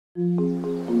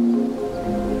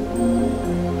Everybody,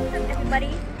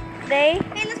 today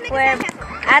we're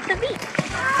at the beach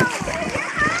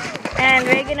and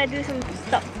we're gonna do some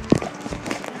stuff.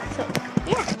 So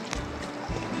yeah.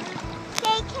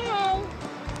 KK.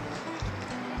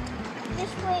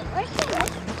 This way. Where's the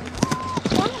left?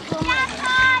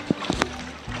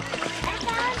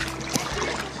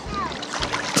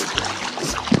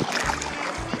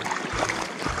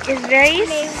 It's very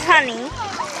sunny.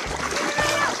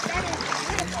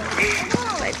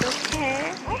 But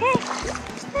okay. Okay.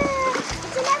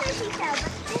 It's another seashell,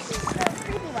 but this is the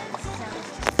pretty one.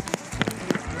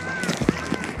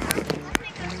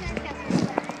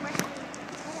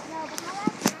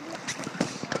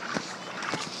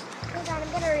 Hold on, I'm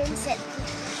gonna rinse it.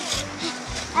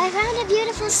 I found a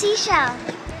beautiful seashell.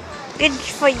 Good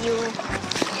for you.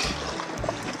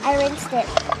 I rinsed it.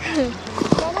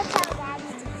 Gonna tell Dad.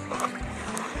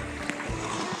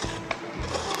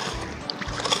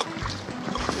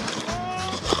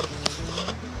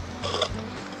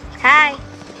 Hi.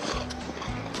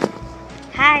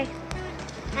 Hi.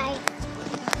 Hi.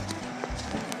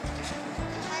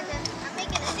 I'm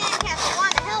making a sandcastle.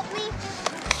 Want to help me?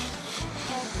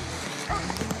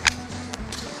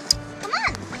 Come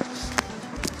on.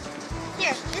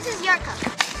 Here, this is your cup.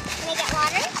 Can I get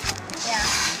water? Yeah.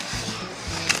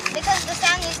 Because the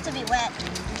sand needs to be wet.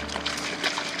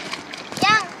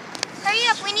 Young, hurry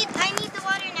up. I need the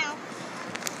water now.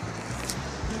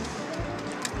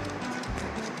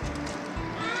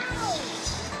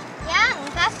 Young,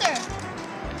 faster.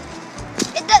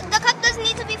 The cup doesn't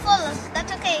need to be full.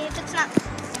 That's okay if it's not.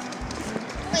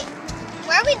 Wait,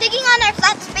 where are we digging on our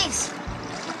flat space?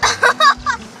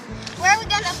 Where are we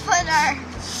gonna put our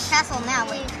castle now?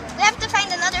 Wait, we have to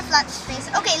find another flat space.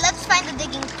 Okay, let's find the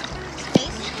digging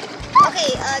space.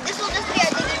 Okay, this will just be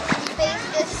our digging space.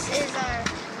 This is our...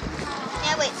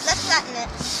 Yeah, wait, let's flatten it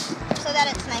so that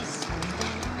it's nice.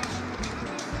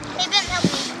 Hey, Ben, help me.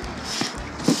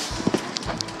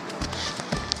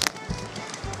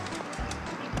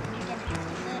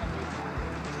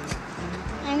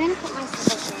 I'm gonna put my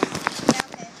slippers in. Yeah,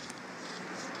 okay.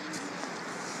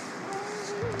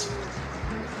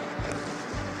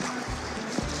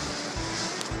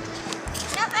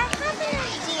 Now I have an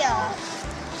idea.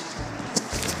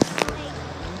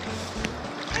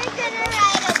 We're gonna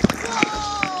ride a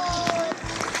boat.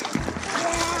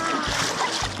 Yeah.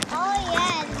 Oh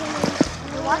yeah,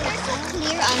 the water's so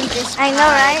clear on this. I know,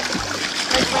 right?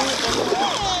 Like when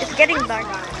It's getting dark.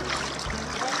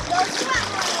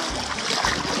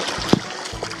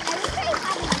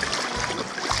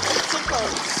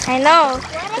 I know.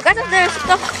 Because of the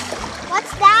stuff.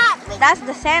 What's that? That's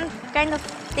the sand kind of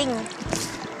thing.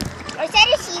 Or is that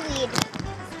a seaweed?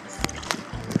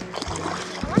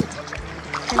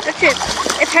 Don't touch it.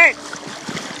 It hurts.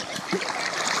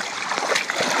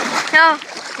 No.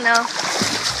 No.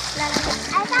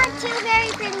 I found two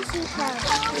very pretty seashells.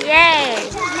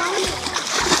 Yay.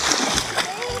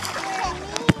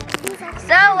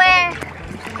 So we're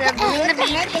in the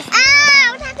beach.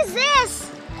 Ah, what the heck is this?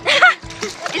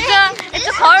 It's a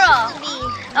coral.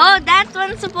 Oh, that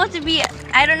one's supposed to be,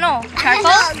 I don't know,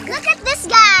 charcoal? Look at this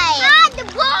guy. Ah, the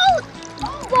boat.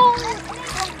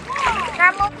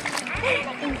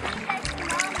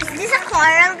 Is this a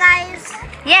coral, guys?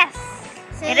 Yes.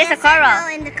 Say It is yes a coral. Or no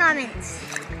in the comments.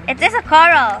 It is a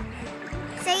coral.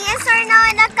 Say yes or no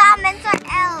in the comments or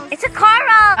else. It's a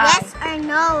coral. Yes or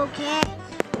no, okay?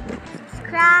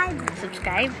 Subscribe.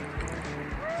 Subscribe.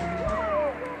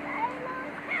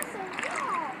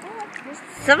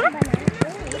 Some?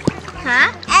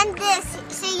 Huh? And this,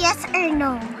 say yes or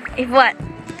no. If what?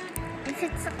 If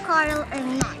it's a coral or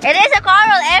not. It is a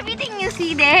coral. Everything you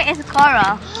see there is a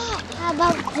coral. How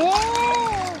about this?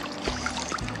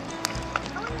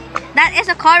 That is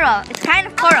a coral. It's kind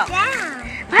of coral. Yeah.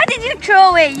 Why did you throw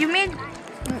away?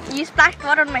 You splashed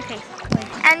water on my face.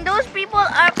 And those people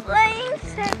are playing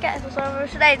sandcastles. Or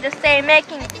should I just say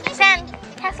making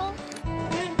sandcastles?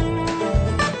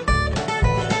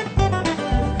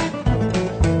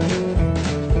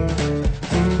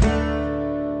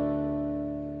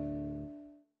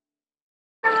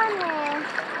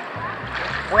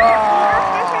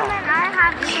 Fishermen are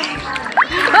having fun.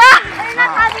 They're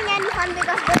not having any fun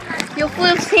because they're not. You full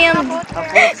of sand.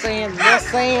 Sand, no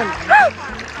sand.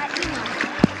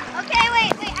 Okay,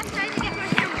 wait, I'm trying to get more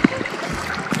sand.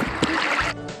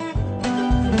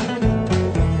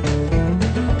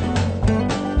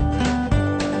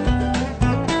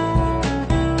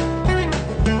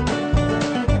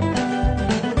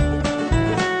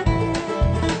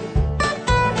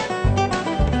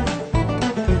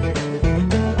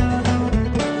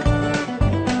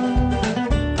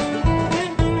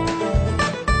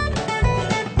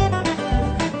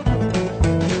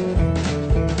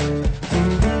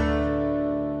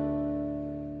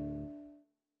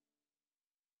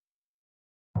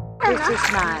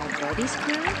 is my body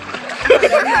scrub.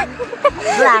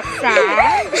 Black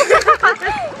sand.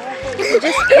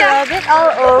 Just scrub it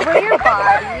all over your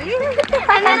body.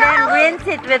 And then rinse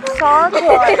it with salt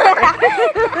water.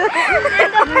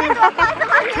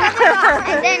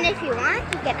 And then if you want,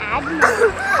 you can add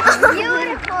more.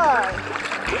 Beautiful.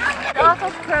 Also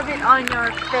scrub it on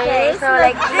your face. So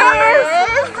like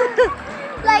this.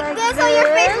 Like this, so your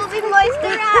face will be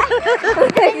moisturized.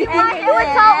 And wash it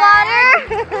with salt water.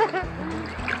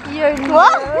 Your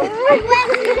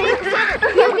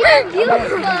You'll be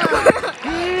beautiful.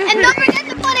 And don't forget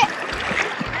to put it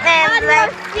on your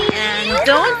feet. And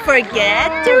don't forget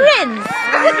to rinse.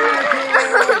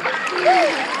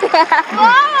 Oh,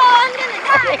 I'm gonna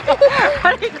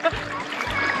die.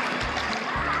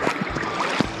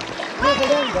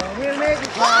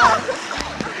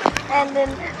 And then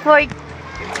for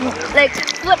like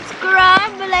foot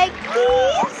scrub like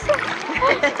this.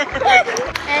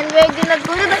 And we're gonna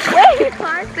go to the wave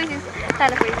park, which is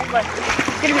kind of crazy, but it's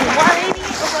gonna be windy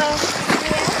over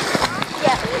here.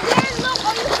 Yeah. Here, look,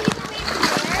 oh, you see the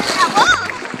wave there? Oh,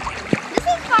 this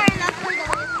is far enough for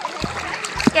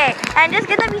those. Okay, and just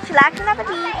gonna be chillaxing at the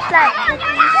beach, like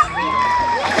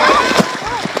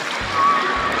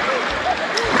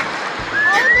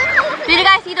did you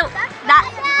guys see that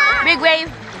big wave?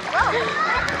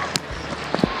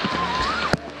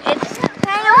 It's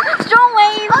kind of strong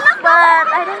waves, but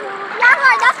I don't know.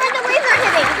 That's where the waves are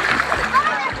hitting.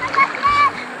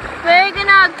 We're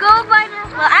gonna go by the,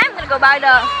 well, I'm gonna go by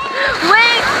the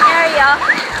wave area.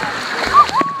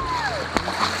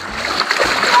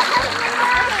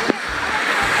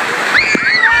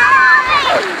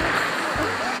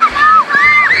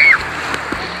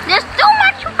 There's too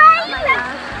much rain.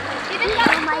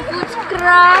 My foot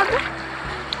scrub.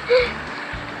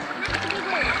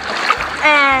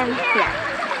 And yeah,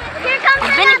 Here comes the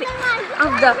benefit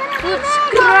of the foot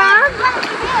scrub.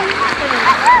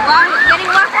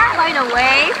 Getting washed out by the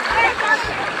wave.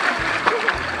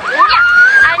 Yeah,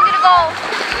 I'm gonna go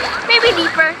maybe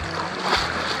deeper.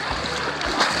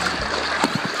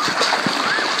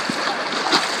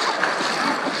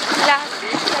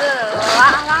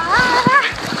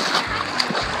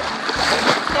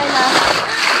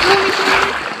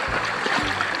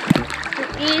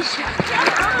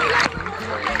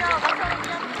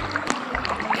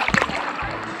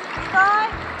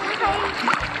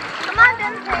 Come on,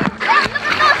 then. Hey, look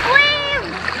at those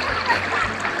waves.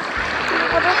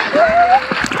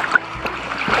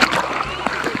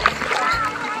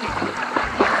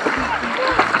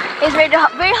 It's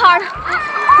very hard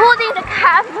holding the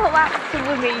camera while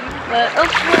swimming, but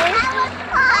okay.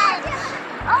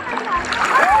 Oh my God.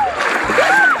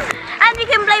 And you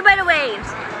can play by the waves.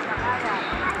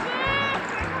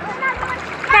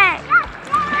 Okay.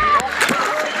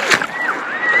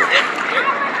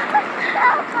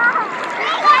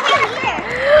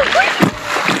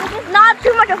 It's not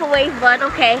too much of a wave, but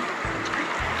okay.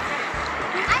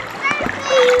 I'm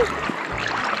surfing.